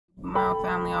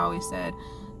family always said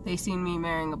they seen me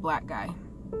marrying a black guy.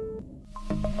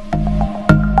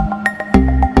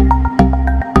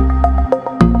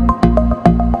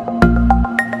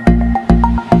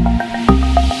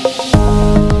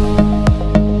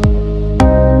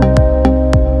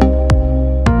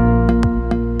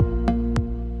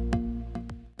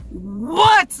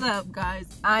 What's up, guys?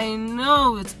 I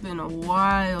know it's been a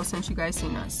while since you guys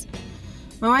seen us.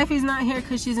 My wifey's not here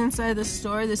because she's inside the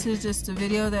store. This is just a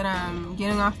video that I'm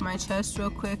getting off my chest real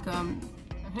quick. I'm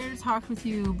here to talk with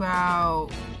you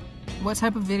about what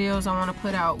type of videos I want to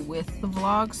put out with the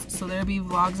vlogs. So there'll be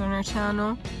vlogs on our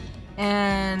channel,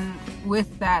 and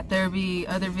with that there'll be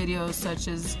other videos such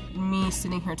as me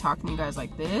sitting here talking to you guys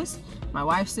like this, my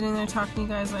wife sitting there talking to you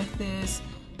guys like this,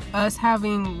 us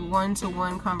having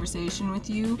one-to-one conversation with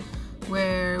you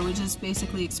where we just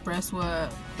basically express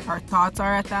what our thoughts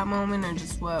are at that moment, or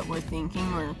just what we're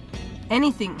thinking, or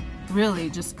anything really,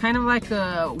 just kind of like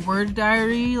a word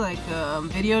diary, like a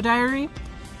video diary,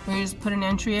 where you just put an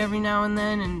entry every now and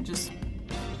then and just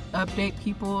update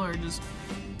people, or just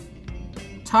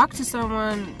talk to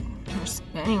someone,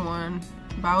 or anyone,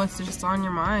 about what's just on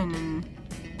your mind. And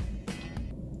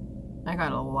I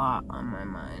got a lot on my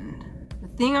mind. The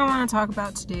thing I want to talk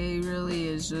about today really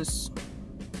is just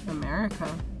America.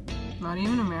 Not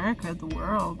even America, the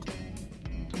world.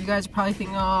 You guys probably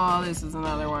think, oh, this is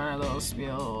another one of those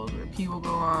spills where people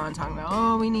go on talking about,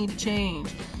 oh, we need to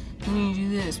change, we need to do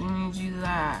this, we need to do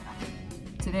that.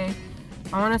 Today,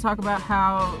 I want to talk about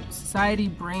how society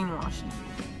brainwashes you.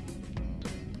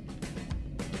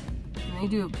 And they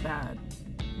do it bad.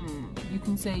 And you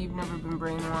can say you've never been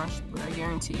brainwashed, but I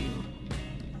guarantee you,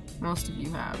 most of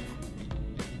you have.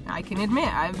 I can admit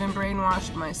I've been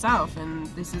brainwashed myself, and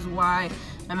this is why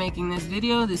I'm making this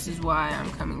video. This is why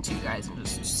I'm coming to you guys and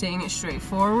just saying it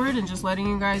straightforward and just letting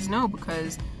you guys know,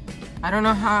 because I don't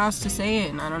know how else to say it,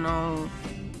 and I don't know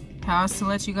how else to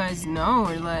let you guys know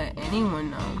or let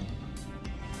anyone know.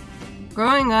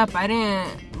 Growing up, I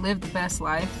didn't live the best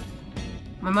life.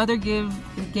 My mother gave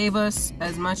us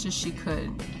as much as she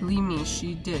could. Believe me,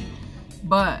 she did.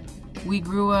 But we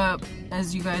grew up,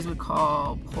 as you guys would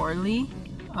call, poorly.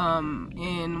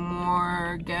 In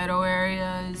more ghetto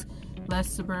areas,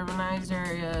 less suburbanized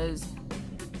areas,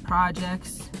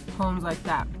 projects, homes like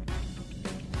that.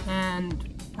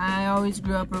 And I always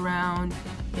grew up around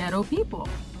ghetto people.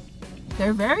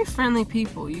 They're very friendly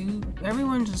people.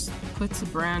 Everyone just puts a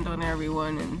brand on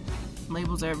everyone and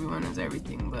labels everyone as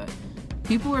everything, but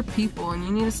people are people, and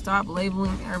you need to stop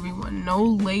labeling everyone. No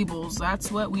labels.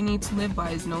 That's what we need to live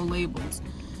by, is no labels.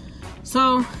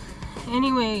 So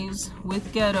anyways,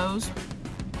 with ghettos,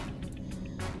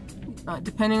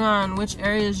 depending on which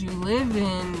areas you live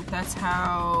in, that's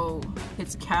how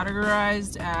it's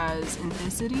categorized as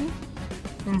ethnicity.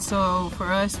 And so for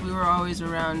us, we were always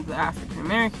around the African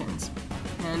Americans,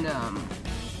 and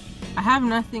I have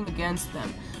nothing against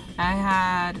them. I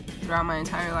had, throughout my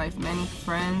entire life, many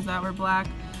friends that were black.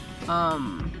 I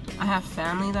have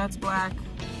family that's black,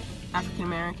 African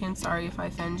American. Sorry if I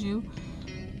offend you,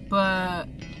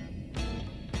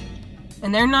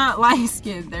 and they're not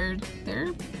light-skinned, they're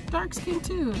dark-skinned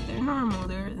too. They're normal,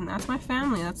 and that's my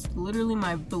family. That's literally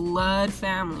my blood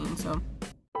family. And so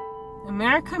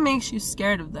America makes you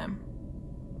scared of them,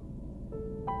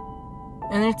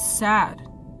 and it's sad.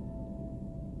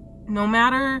 No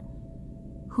matter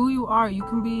who you are, you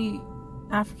can be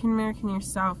African American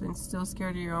yourself and still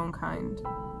scared of your own kind.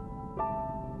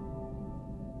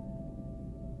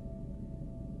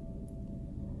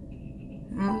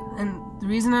 And the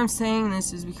reason I'm saying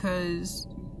this is because,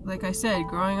 like I said,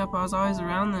 growing up I was always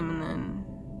around them, and then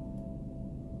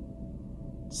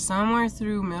somewhere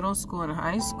through middle school and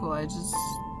high school I just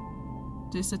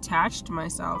disattached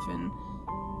myself, and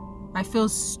I feel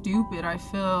stupid, I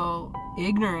feel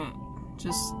ignorant,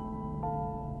 just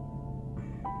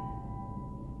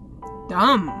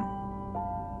dumb.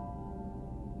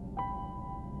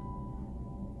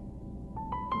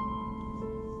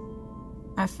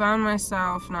 I found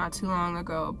myself not too long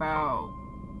ago, about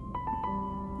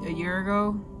a year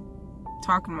ago,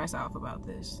 talking to myself about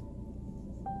this.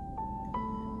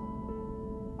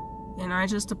 And I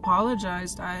just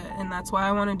apologized, and that's why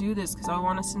I want to do this, because I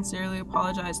want to sincerely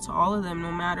apologize to all of them,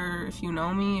 no matter if you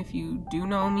know me, if you do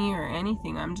know me, or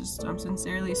anything. I'm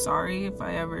sincerely sorry if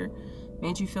I ever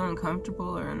made you feel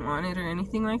uncomfortable or unwanted or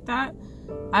anything like that.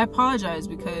 I apologize,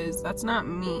 because that's not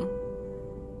me.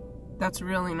 That's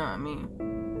really not me.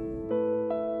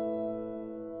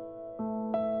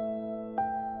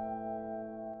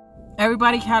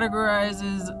 Everybody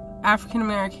categorizes African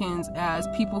Americans as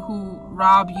people who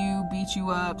rob you, beat you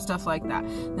up, stuff like that.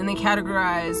 Then they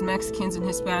categorize Mexicans and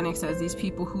Hispanics as these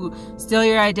people who steal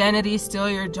your identity, steal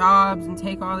your jobs, and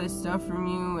take all this stuff from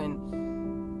you, and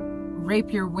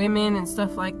rape your women and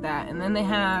stuff like that. And then they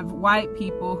have white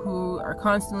people who are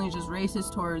constantly just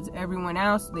racist towards everyone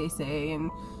else, they say, and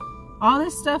all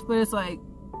this stuff. But it's like,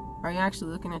 are you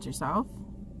actually looking at yourself?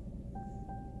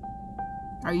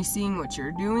 Are you seeing what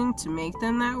you're doing to make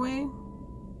them that way?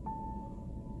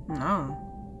 No.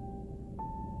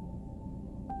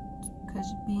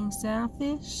 Because you're being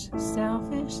selfish.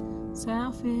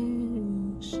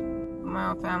 My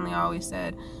own family always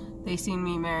said they seen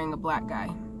me marrying a black guy.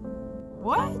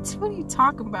 What? What are you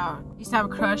talking about? I used to have a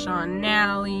crush on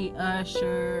Nally,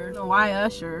 Usher. Why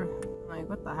Usher? Like,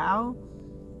 what the hell?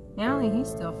 Nally, he's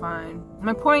still fine.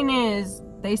 My point is,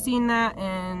 they seen that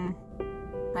and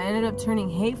I ended up turning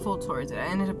hateful towards it. I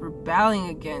ended up rebelling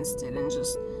against it and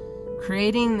just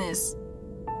creating this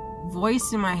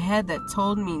voice in my head that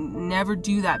told me never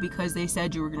do that because they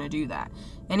said you were going to do that.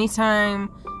 Anytime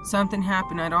something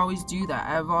happened, I'd always do that.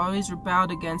 I've always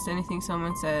rebelled against anything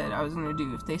someone said I was going to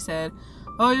do. If they said,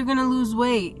 oh, you're going to lose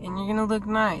weight and you're going to look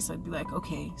nice, I'd be like,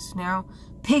 okay, so now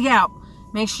pig out.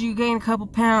 Make sure you gain a couple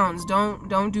pounds.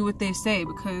 Don't do what they say,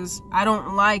 because I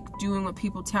don't like doing what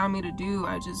people tell me to do.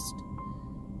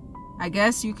 I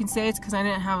guess you can say it's because I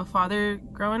didn't have a father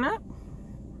growing up.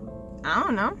 I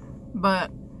don't know. But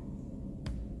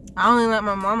I only let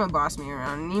my mama boss me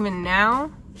around. And even now,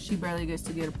 she barely gets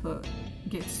to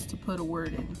put a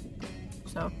word in.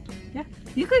 So, yeah.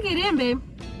 You could get in, babe.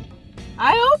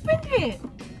 I opened it.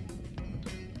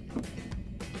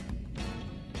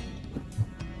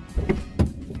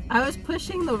 I was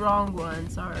pushing the wrong one,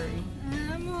 sorry.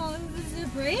 Is it a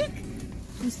break?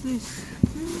 What's this?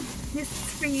 This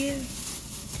is for you.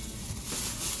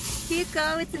 Here you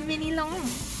go, it's a mini long.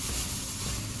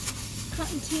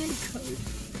 Cotton candy coat.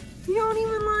 You don't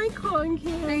even like cotton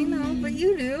candy. I know, but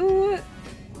you do.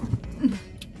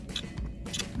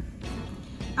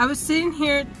 I was sitting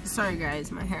here, sorry guys,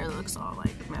 my hair looks all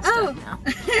like messed up now.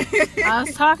 I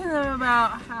was talking to them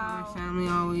about how my family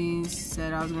always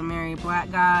said I was gonna marry a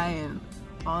black guy and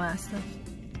all that stuff.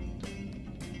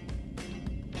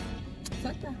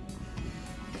 Fuck that.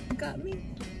 You got me.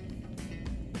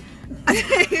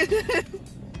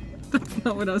 That's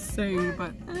not what I was saying,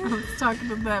 but I was talking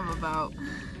to them about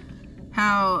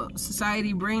how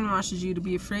society brainwashes you to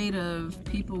be afraid of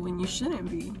people when you shouldn't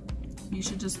be. You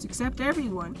should just accept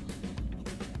everyone.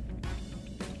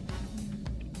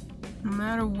 No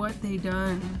matter what they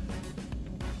done.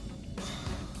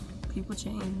 People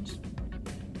change.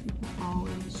 People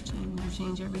always change. You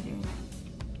change every day.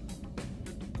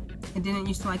 I didn't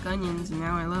used to like onions and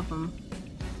now I love them.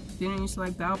 Didn't used to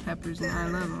like bell peppers and now I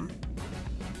love them.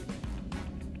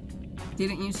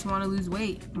 Didn't used to want to lose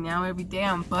weight. Now every day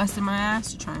I'm busting my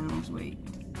ass to try and lose weight.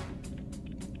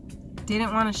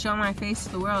 Didn't want to show my face to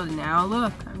the world, and now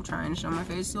look, I'm trying to show my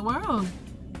face to the world.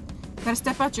 You gotta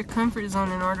step out your comfort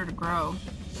zone in order to grow.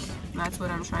 And that's what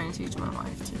I'm trying to teach my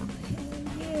wife too.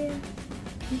 Yeah.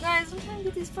 You guys, I'm trying to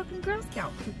get these fucking Girl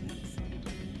Scout cookies.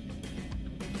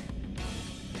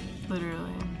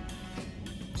 Literally.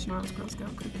 She wants Girl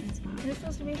Scout cookies. They're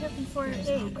supposed to be here from 4 to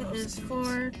 8. It is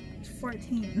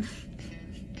 4:14.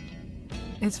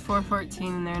 It's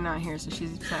 4:14 and they're not here, so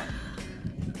she's upset.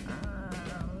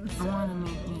 I want to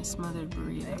make me a smothered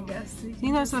burrito. I guess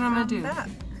See, that's what I'm gonna do. That.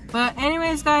 But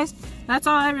anyways, guys, that's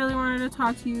all I really wanted to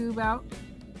talk to you about.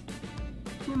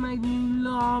 You're my new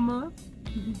llama.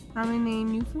 I'm gonna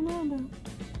name you Fernando.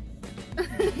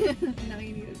 Now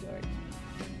you need a George.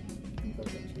 Go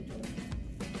get you, George.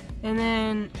 And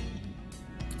then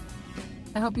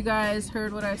I hope you guys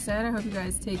heard what I said. I hope you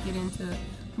guys take it into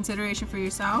consideration for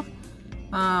yourself.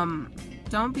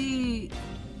 Don't be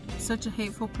such a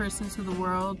hateful person to the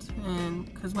world, and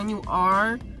because when you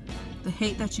are, the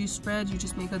hate that you spread, you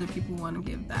just make other people want to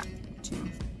give that too.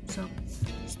 So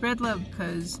spread love,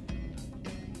 because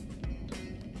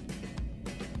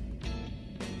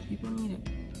people need it.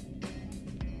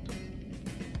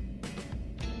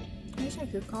 I wish I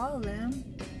could call them.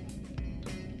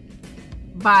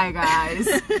 Bye guys.